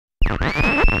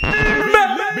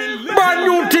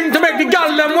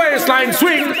hold them waistline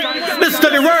swing. Listen to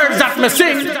the words that me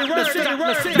sing.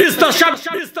 This the shot.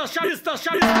 It's the shot. It's the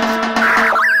shot.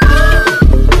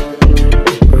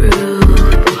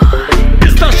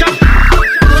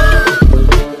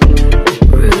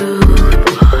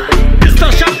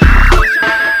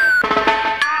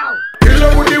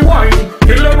 Killer with the wine.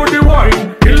 Killer with the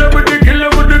wine. Killer with the killer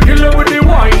with the killer with the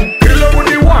wine. Killer with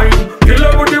the wine.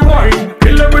 Killer with the wine.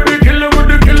 Killer with the killer with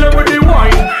the killer with the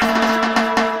wine.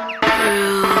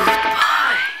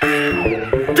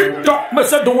 Tick tock, me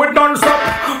say do it non-stop.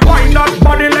 Wind that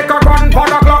body like a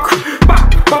grandfather clock.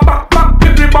 Back, back, back, back,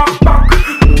 baby, back, back.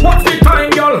 What's the time,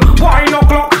 girl? Wine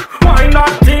o'clock. Wind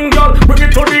that thing, girl. Bring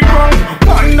it to the ground.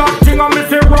 Wind that thing, and me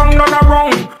say wrong, not a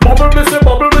wrong. Bubble, me say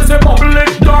bubble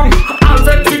it down. I'll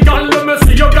sexy girl, let me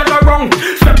see you get around.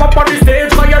 Step up on the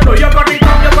stage, so you know you got the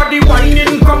tongue, you got the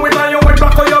whining. Come with your head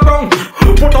back on your ground.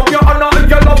 Put up your hand and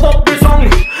you love up the song.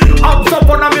 Have some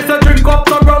fun and me say drink up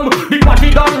some rum. The party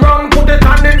done wrong, put it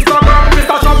on Instagram.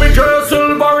 Mr. Shammi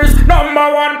Silver is number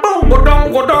one. Boom, go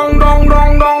down, go down, down,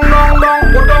 down, down, down,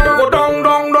 down. Go down, go down,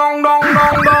 down, down, down,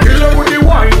 down, down. Killer with the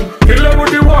wine, killer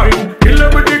with the wine, killer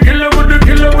with the killer with the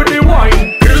killer with the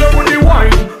wine, killer with the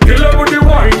wine, killer with the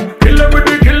wine, killer with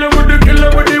the killer with the killer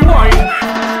with the wine.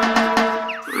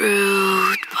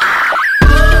 Rude.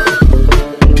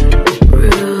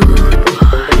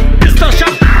 It's the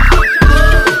shot.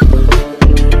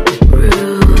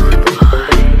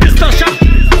 It's the shot.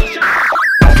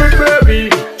 Drop it, baby,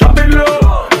 drop it low.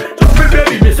 Drop it,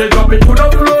 baby, me say drop it to the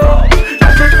floor.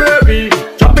 Drop it, baby,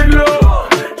 drop it low.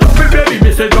 Drop it, baby,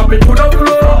 me say drop it to the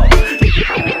floor.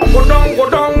 Go down, go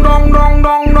down, down, down,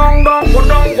 down, down, down. Go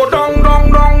down, go down,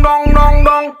 down, down, down,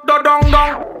 down, down, down,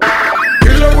 down.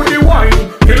 Killer with the wine,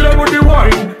 killer with the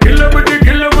wine, killer with the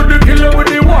killer with the killer with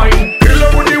the wine, killer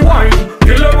with the wine,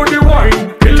 killer with the wine,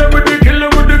 killer with the killer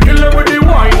with the killer with the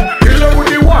wine, killer with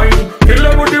the wine,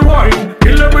 killer with the wine,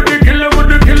 killer with the killer with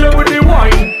the killer with the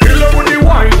wine, killer with the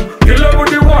wine, killer with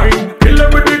the wine, killer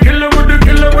with the killer with the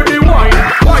killer with the wine.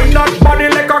 Wind that body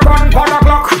like a grandfather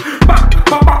clock. Back,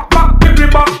 back, back, back, baby,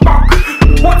 back, back.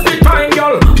 What's the time,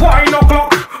 girl? Wine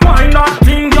o'clock. Wind that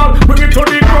thing, girl. Bring it to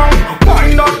the ground.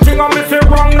 Wind that thing, and me say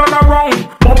wrong, not a wrong.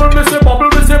 Bubble, me say bubble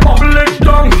it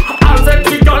down. I'll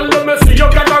sexy girl, let me see you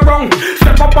get around.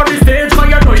 Step up on the stage, so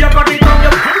you know you got the tongue.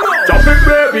 Drop it,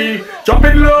 baby, drop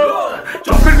it low.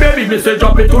 Drop it, baby, me say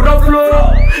drop it to the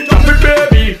floor. Drop it,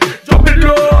 baby, drop it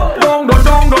low. Down, down,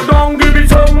 down, down, down, give it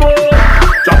some more.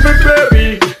 Drop it,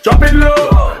 baby, drop it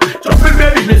low. Drop it,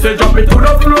 baby, me say drop it to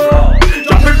the floor.